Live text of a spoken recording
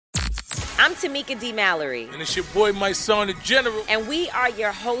I'm Tamika D. Mallory. And it's your boy, my son, the General. And we are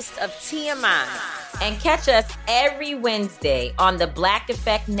your hosts of TMI. And catch us every Wednesday on the Black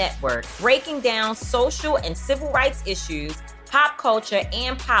Effect Network, breaking down social and civil rights issues, pop culture,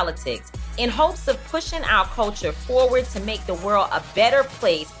 and politics in hopes of pushing our culture forward to make the world a better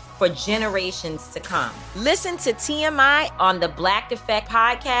place for generations to come. Listen to TMI on the Black Effect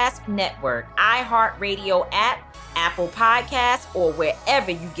Podcast Network, iHeartRadio app, Apple Podcasts, or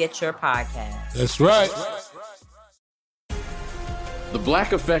wherever you get your podcasts. That's right. The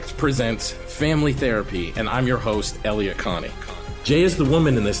Black Effect presents Family Therapy, and I'm your host, Elliot Connie. Jay is the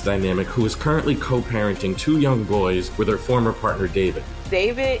woman in this dynamic who is currently co-parenting 2 young boys with her former partner, David.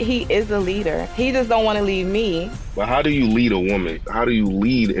 David, he is a leader. He just don't want to leave me. But how do you lead a woman? How do you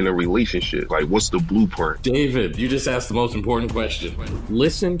lead in a relationship? Like, what's the blueprint? David, you just asked the most important question.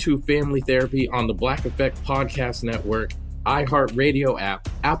 Listen to Family Therapy on the Black Effect Podcast Network, iHeartRadio app,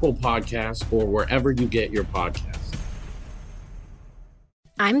 Apple Podcasts, or wherever you get your podcasts.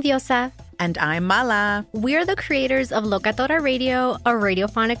 I'm Diosa. And I'm Mala. We're the creators of Locatora Radio, a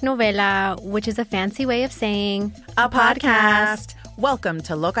radiophonic novela, which is a fancy way of saying a podcast. Welcome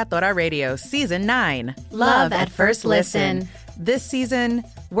to Locatora Radio Season 9. Love at First Listen. This season,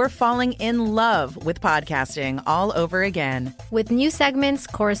 we're falling in love with podcasting all over again. With new segments,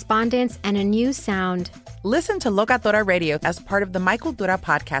 correspondence, and a new sound. Listen to Locatora Radio as part of the My Cultura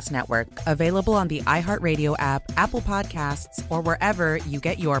Podcast Network, available on the iHeartRadio app, Apple Podcasts, or wherever you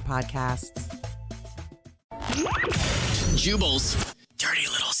get your podcasts. Jubal's dirty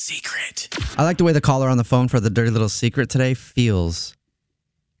little secret. I like the way the caller on the phone for the dirty little secret today feels.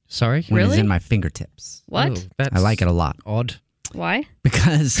 Sorry? When Really? he's in my fingertips. What? Oh, that's I like it a lot. Odd. Why?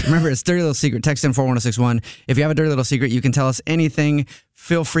 Because, remember, it's Dirty Little Secret. Text in 41061. If you have a dirty little secret, you can tell us anything.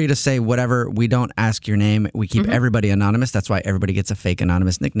 Feel free to say whatever. We don't ask your name. We keep everybody anonymous. That's why everybody gets a fake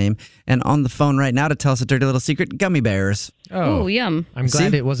anonymous nickname. And on the phone right now to tell us a dirty little secret, gummy bears. Oh, yum. I'm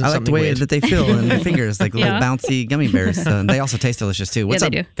glad it wasn't I like something the way weird. that they feel in their fingers, like little bouncy gummy bears. They also taste delicious, too. What's Yeah,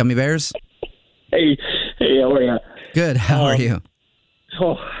 up, they do. gummy bears? Hey, how are you? Good. How are you?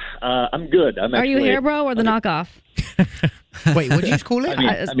 I'm good. Are you hair bro or the knockoff? Wait, what did you call it?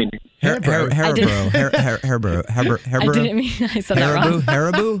 I mean, Hair bro. Hair bro. I didn't mean I said that wrong.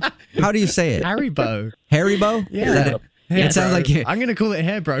 Haribo? How do you say it? Haribo. Haribo? Yeah. Is that it? Hair It sounds bro. like it. I'm going to call it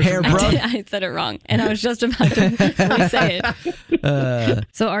hair bro. Hair bro? I said it wrong, and I was just about to re-say it.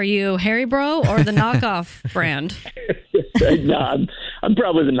 So are you Harry Bro or the knockoff brand? no, I'm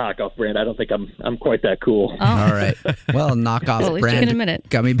probably the knockoff brand. I don't think I'm quite that cool. Oh. All right. Well, knockoff Well, at least you brand can admit it.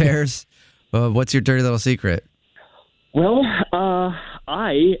 gummy bears. What's your dirty little secret? Well,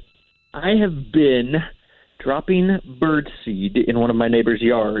 I have been dropping bird seed in one of my neighbor's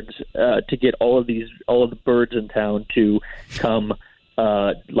yards to get all of the birds in town to come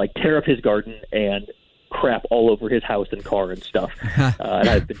tear up his garden and crap all over his house and car and stuff. And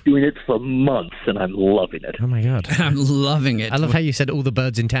I've been doing it for months, and I'm loving it. Oh, my God. I'm loving it. I love how you said all the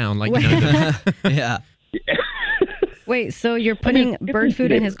birds in town. Like, you know them. Yeah. Wait, so you're putting bird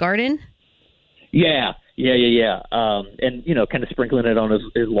food in his garden? Yeah. And, kind of sprinkling it on his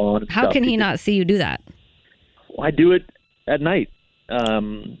lawn and How stuff. can he not see you do that? I do it at night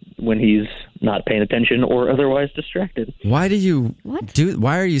when he's not paying attention or otherwise distracted. Why do you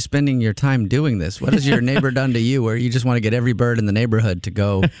why are you spending your time doing this? What has your neighbor done to you where you just want to get every bird in the neighborhood to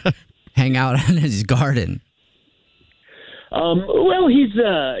go hang out in his garden? Well,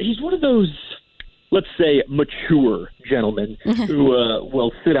 he's one of those, let's say, mature gentlemen who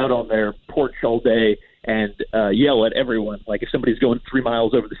will sit out on their porch all day and yell at everyone. Like if somebody's going 3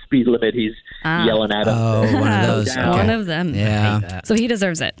 miles over the speed limit, he's yelling at them. Oh, one of those. Down. Okay. One of them. Yeah. So he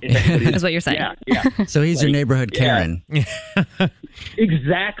deserves it, is what you're saying. Yeah. So he's your neighborhood Karen.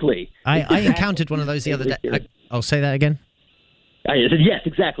 Exactly. I encountered one of those the other day. I'll say that again. I said, yes,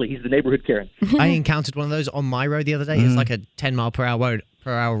 exactly. He's the neighborhood Karen. I encountered one of those on my road the other day. It's like a 10 mile per hour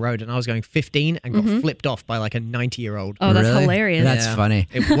road, and I was going 15 and got flipped off by like a 90-year-old. Oh, that's Really? hilarious. That's funny.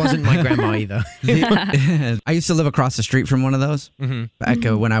 It wasn't my grandma either. I used to live across the street from one of those back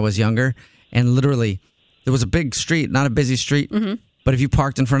when I was younger, and literally there was a big street, not a busy street, but if you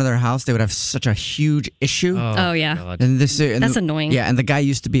parked in front of their house, they would have such a huge issue. Oh, yeah. God. And That's annoying. Yeah, and the guy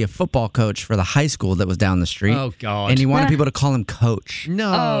used to be a football coach for the high school that was down the street. Oh, God. And he wanted people to call him coach.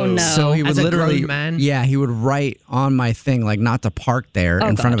 No. Oh, no. So he would As a literally, grown man? yeah, he would write on my thing like not to park there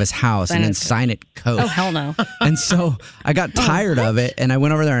in front of his house, Sign and then it. sign it coach. Oh, hell no. And so I got tired of it, and I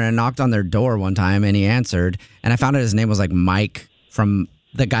went over there and I knocked on their door one time, and he answered, and I found out his name was like Mike from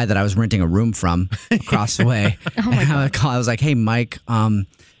the guy that I was renting a room from across the way. Oh my God. I was like, hey, Mike,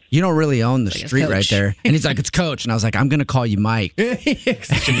 you don't really own the Like, it's street right Coach. there. And he's like, it's Coach. And I was like, I'm going to call you Mike.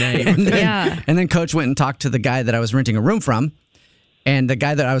 Such a name. And then Coach went and talked to the guy that I was renting a room from. And the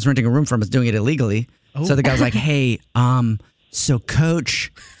guy that I was renting a room from was doing it illegally. So the guy was like, hey, so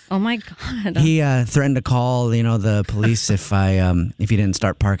Coach, Oh my God. he threatened to call, the police if he didn't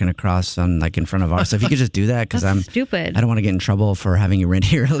start parking across on like in front of ours. So if you could just do that, because That's stupid. I don't want to get in trouble for having you rent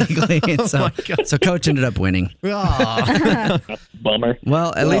here illegally. And so Coach ended up winning. Bummer.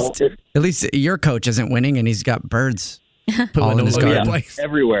 Well, at least your coach isn't winning, and he's got birds all in his garden.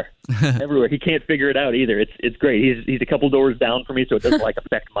 Everywhere. He can't figure it out either. It's great. He's a couple doors down from me, so it doesn't like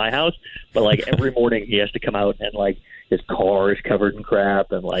affect my house. But like every morning, he has to come out and like his car is covered in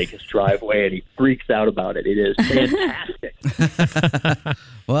crap and like his driveway, and he freaks out about it. It is fantastic.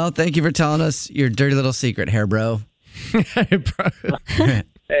 Well, thank you for telling us your dirty little secret, hair bro.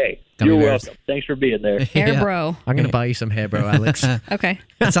 Hey, you're welcome. Thanks for being there. Hair bro. I'm going to buy you some hair, bro, Alex. Okay.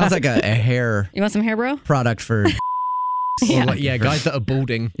 It sounds like a hair You want some hair bro? product for... guys that are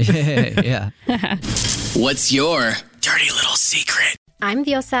balding. Yeah. What's your dirty little secret? I'm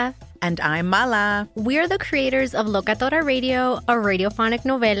Diosa. And I'm Mala. We're the creators of Locatora Radio, a radiophonic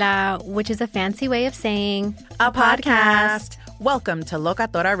novela, which is a fancy way of saying A podcast. Welcome to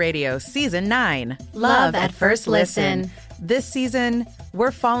Locatora Radio Season 9. Love at First Listen. This season,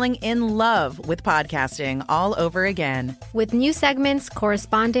 we're falling in love with podcasting all over again. with new segments,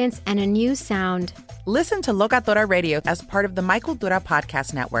 correspondence, and a new sound. Listen to Locatora Radio as part of the Michael Dura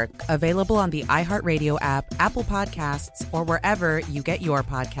Podcast Network, available on the iHeartRadio app, Apple Podcasts, or wherever you get your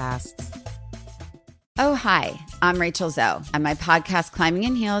podcasts. Oh, hi, I'm Rachel Zoe, and my podcast, Climbing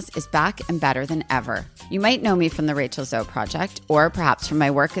in Heels, is back and better than ever. You might know me from the Rachel Zoe Project, or perhaps from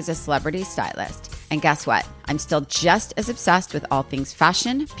my work as a celebrity stylist. And guess what? I'm still just as obsessed with all things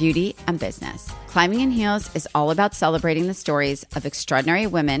fashion, beauty, and business. Climbing in Heels is all about celebrating the stories of extraordinary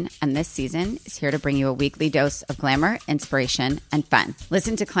women, and this season is here to bring you a weekly dose of glamour, inspiration, and fun.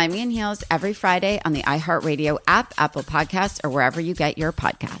 Listen to Climbing in Heels every Friday on the iHeartRadio app, Apple Podcasts, or wherever you get your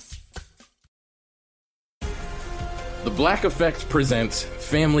podcasts. The Black Effect presents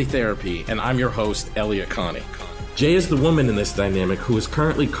Family Therapy, and I'm your host, Elliot Connie. Jay is the woman in this dynamic who is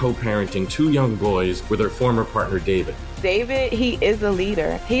currently co-parenting 2 young boys with her former partner, David. David, he is a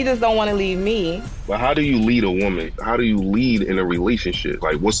leader. He just don't want to leave me. But how do you lead a woman? How do you lead in a relationship?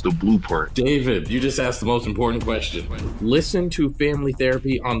 Like, what's the blueprint? David, you just asked the most important question. Listen to Family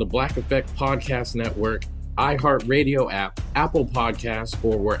Therapy on the Black Effect Podcast Network, iHeartRadio app, Apple Podcasts,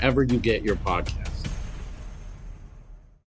 or wherever you get your podcasts.